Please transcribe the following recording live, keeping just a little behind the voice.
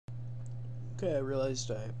Okay, I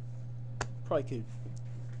realized I probably could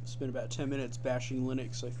spend about 10 minutes bashing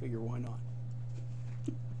Linux. I figure why not?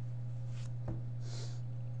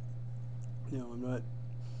 No, I'm not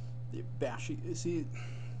bashing. See,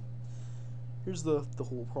 here's the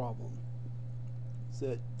whole problem. Is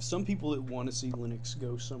that some people that want to see Linux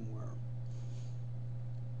go somewhere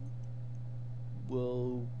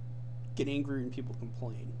will get angry when people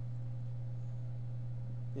complain.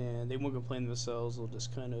 And they won't complain themselves, they'll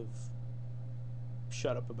just kind of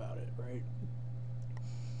shut up about it, right?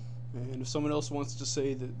 And if someone else wants to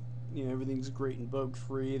say that everything's great and bug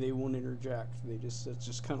free, they won't interject. That's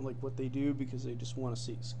just kind of like what they do because they just want to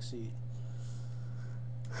see it succeed.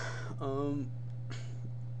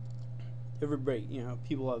 Everybody,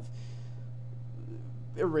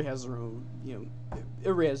 everybody has their own,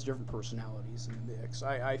 everybody has different personalities in the mix.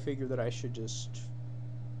 I figure that I should just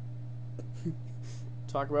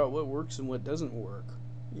talk about what works and what doesn't work,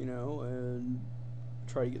 and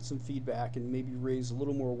try to get some feedback and maybe raise a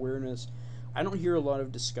little more awareness. I don't hear a lot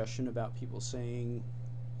of discussion about people saying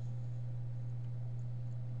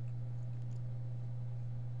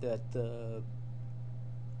that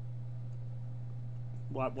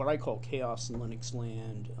what I call chaos in Linux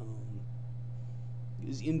land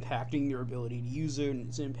is impacting their ability to use it, and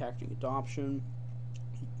it's impacting adoption,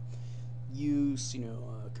 use,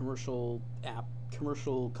 commercial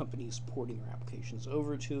companies porting their applications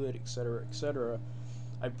over to it, etc., etc.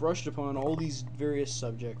 I brushed upon all these various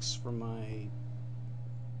subjects from my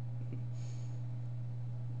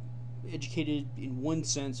educated in one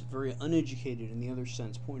sense, very uneducated in the other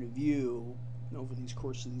sense point of view over these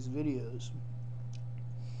course of these videos.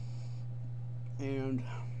 And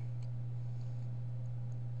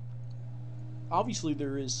obviously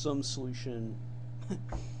there is some solution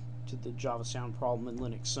to the Java sound problem in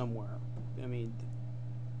Linux somewhere. I mean,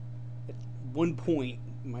 at one point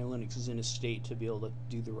my Linux is in a state to be able to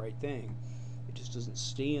do the right thing. It just doesn't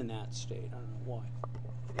stay in that state. I don't know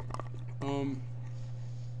why.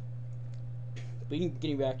 But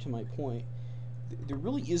getting back to my point, there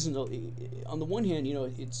really isn't on the one hand,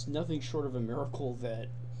 it's nothing short of a miracle that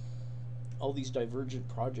all these divergent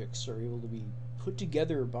projects are able to be put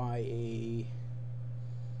together by a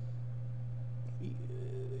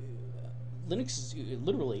Linux is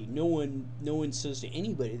literally no one says to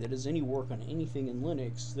anybody that does any work on anything in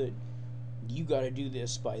Linux that you got to do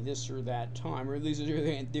this by this or that time, or at least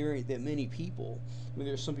there ain't that many people. I mean,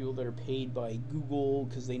 there's some people that are paid by Google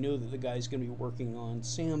because they know that the guy's going to be working on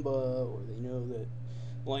Samba, or they know that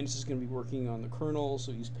Linus is going to be working on the kernel,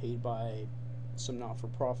 so he's paid by some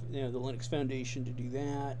not-for-profit, the Linux Foundation to do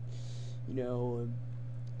that.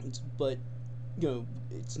 But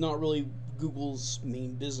it's not really Google's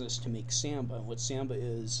main business to make Samba. And what Samba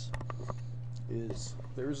is there's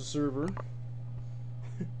a server.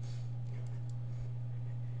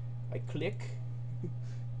 I click,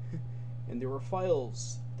 and there are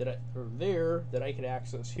files that are there that I could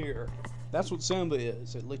access here. That's what Samba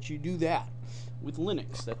is. It lets you do that with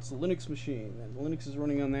Linux. That's the Linux machine, and Linux is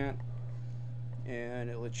running on that, and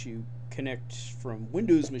it lets you connect from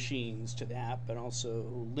Windows machines to that, but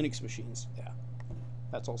also Linux machines to that.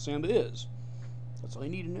 That's all Samba is. That's all you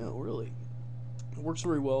need to know, really. It works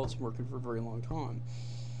very well. It's been working for a very long time.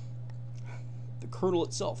 The kernel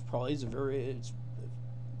itself probably is it's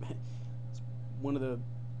one of the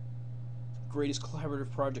greatest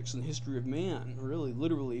collaborative projects in the history of man. Really,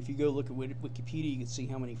 literally, if you go look at Wikipedia, you can see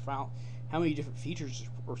how many different features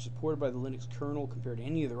are supported by the Linux kernel compared to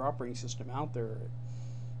any other operating system out there.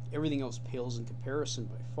 Everything else pales in comparison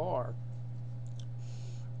by far.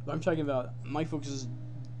 But I'm talking about my focus is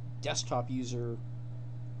desktop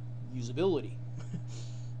usability,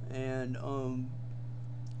 and I'm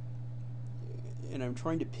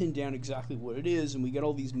trying to pin down exactly what it is, and we get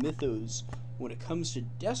all these mythos when it comes to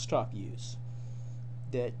desktop use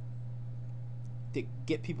that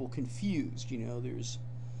get people confused. There's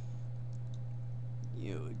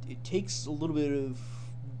it takes a little bit of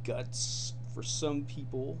guts for some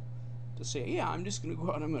people to say, yeah, I'm just going to go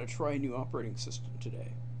out and I'm going to try a new operating system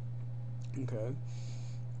today. Okay.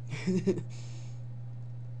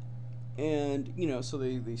 And, so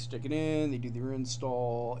they stick it in, they do their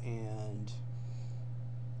install, and,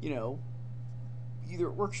 either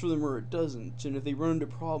it works for them or it doesn't. And if they run into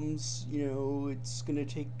problems, it's going to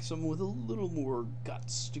take someone with a little more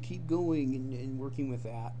guts to keep going and working with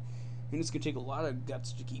that. And it's going to take a lot of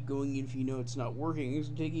guts to keep going if you know it's not working. It's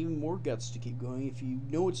going to take even more guts to keep going if you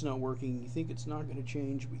know it's not working, you think it's not going to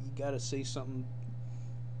change, but you got to say something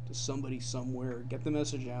to somebody somewhere, get the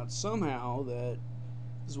message out somehow that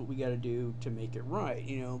this is what we got to do to make it right.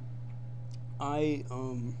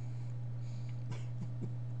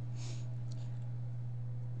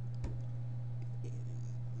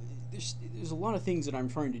 there's a lot of things that I'm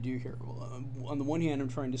trying to do here. On the one hand, I'm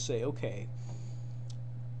trying to say, okay,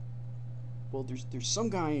 well, there's some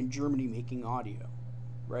guy in Germany making audio,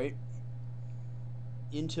 right?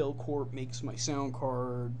 Intel Corp makes my sound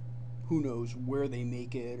card. Who knows where they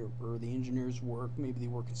make it, or the engineers work. Maybe they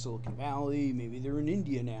work in Silicon Valley. Maybe they're in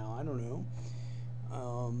India now. I don't know.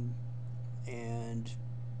 And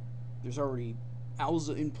there's already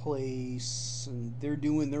ALSA in place, and they're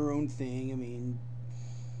doing their own thing. I mean,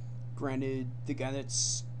 granted, the guy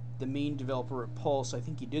that's the main developer at Pulse, I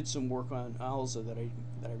think he did some work on ALSA that I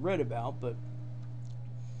read about, but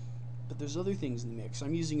there's other things in the mix.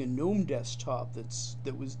 I'm using a GNOME desktop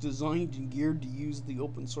that was designed and geared to use the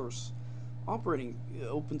open source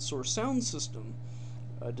sound system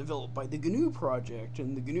developed by the GNU project,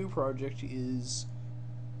 and the GNU project is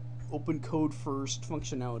open code first,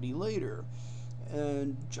 functionality later.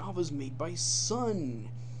 And Java's made by Sun,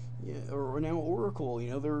 or now Oracle.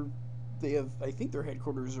 They have, I think their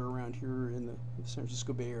headquarters are around here in the San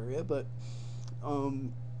Francisco Bay Area, but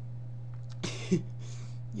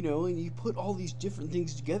and you put all these different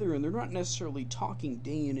things together, and they're not necessarily talking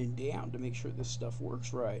day in and day out to make sure this stuff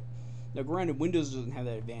works right. Now, granted, Windows doesn't have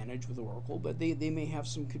that advantage with Oracle, but they may have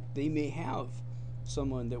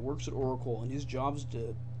someone that works at Oracle, and his job's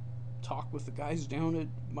to talk with the guys down at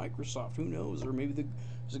Microsoft. Who knows? Or maybe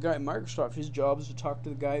there's a guy at Microsoft. His job is to talk to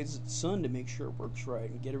the guys at Sun to make sure it works right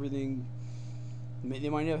and get everything. They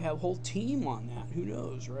might have a whole team on that. Who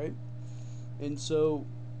knows, right? And so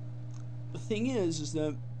the thing is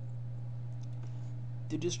that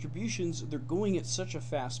the distributions, they're going at such a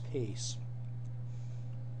fast pace.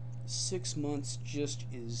 6 months just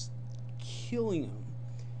is killing them.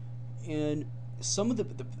 And some of the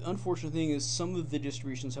unfortunate thing is some of the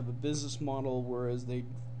distributions have a business model, whereas they're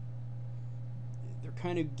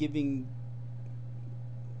kind of giving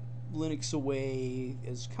Linux away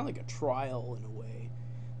as kind of like a trial in a way.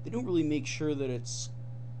 They don't really make sure that it's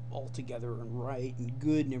all together and right and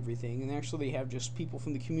good and everything, and actually they have just people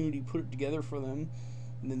from the community put it together for them,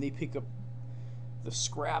 and then they pick up the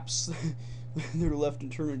scraps that are left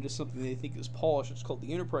and turn it into something they think is polished. It's called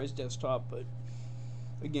the Enterprise Desktop, but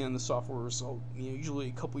again, the software is usually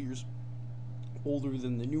a couple years older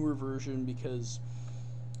than the newer version, because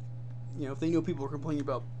if they know people are complaining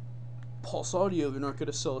about Pulse Audio, they're not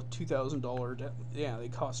going to sell a $2,000. They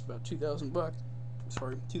cost about $2,000.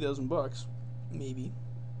 Sorry, $2,000 maybe.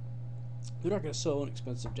 They're not going to sell an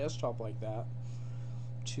expensive desktop like that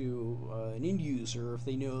to an end user if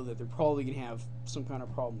they know that they're probably going to have some kind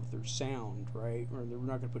of problem with their sound, right? Or they're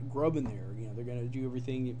not going to put grub in there. They're going to do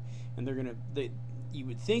everything, and you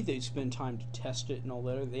would think they'd spend time to test it and all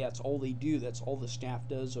that. That's all they do. That's all the staff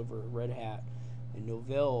does over at Red Hat and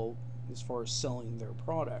Novell as far as selling their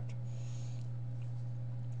product.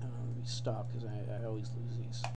 Let me stop because I always lose these.